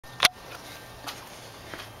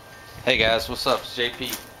Hey guys, what's up? It's JP.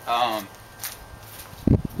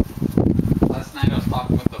 Last night I was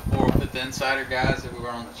talking with the 405th Insider guys that we were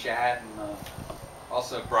on the chat, and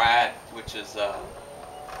also Brad, which is I'll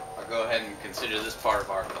go ahead and consider this part of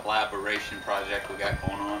our collaboration project we got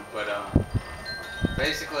going on. But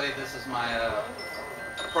basically, this is my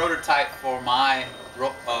prototype for my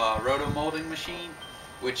roto molding machine,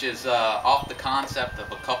 which is off the concept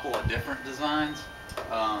of a couple of different designs.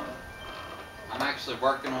 I'm actually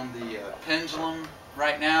working on the pendulum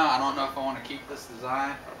right now. I don't know if I want to keep this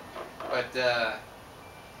design, but the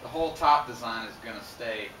whole top design is going to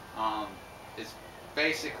stay. It's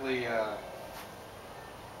basically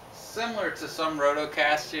similar to some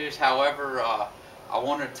rotocasters. However, I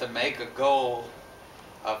wanted to make a goal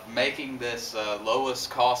of making this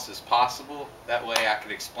lowest cost as possible. That way I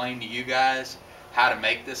could explain to you guys how to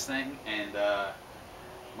make this thing, and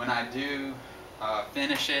when I do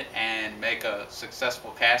finish it and make a successful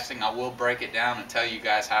casting, I will break it down and tell you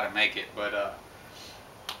guys how to make it. But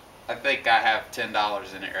I think I have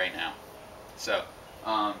 $10 in it right now. So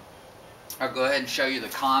I'll go ahead and show you the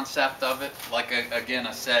concept of it. Like again,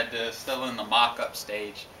 I said, still in the mock-up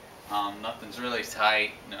stage. Nothing's really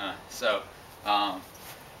tight, so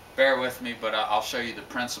bear with me, but I'll show you the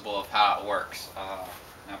principle of how it works.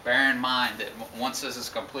 Now bear in mind that once this is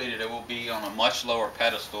completed, it will be on a much lower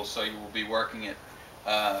pedestal, so you will be working it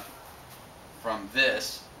from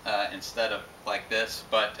this instead of like this.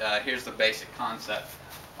 But here's the basic concept.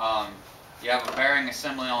 You have a bearing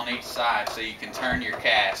assembly on each side, so you can turn your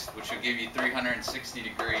cast, which will give you 360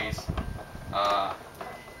 degrees.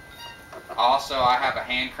 Also, I have a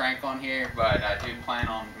hand crank on here, but I do plan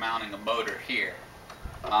on mounting a motor here.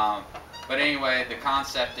 But anyway, the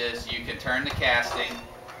concept is you can turn the casting,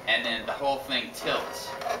 and then the whole thing tilts.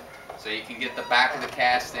 So you can get the back of the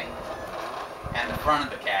casting and the front of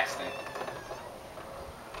the casting.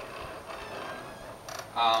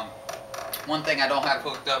 One thing I don't have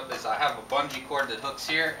hooked up is I have a bungee cord that hooks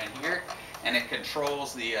here, and it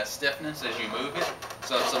controls the stiffness as you move it.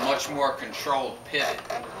 So it's a much more controlled pivot.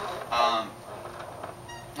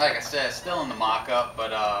 Like I said, it's still in the mock-up,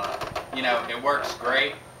 but you know, it works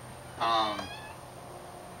great.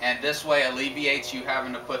 And this way alleviates you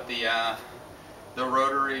having to put the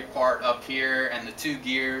rotary part up here and the 2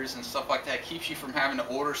 gears and stuff like that. Keeps you from having to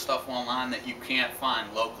order stuff online that you can't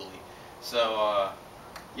find locally. So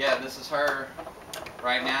yeah, this is her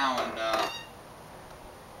right now, and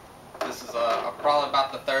this is probably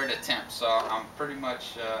about the 3rd attempt. So I'm pretty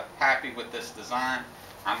much happy with this design.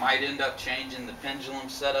 I might end up changing the pendulum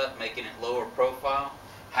setup, making it lower profile.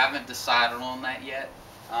 Haven't decided on that yet.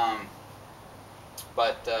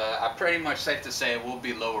 But I'm pretty much safe to say it will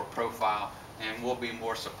be lower profile and will be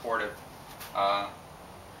more supportive.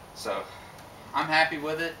 So I'm happy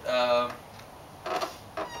with it.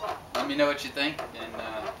 Let me know what you think, and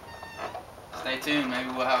stay tuned. Maybe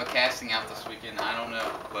we'll have a casting out this weekend. I don't know,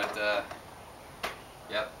 but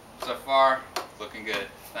yep. So far, looking good.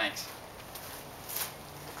 Thanks.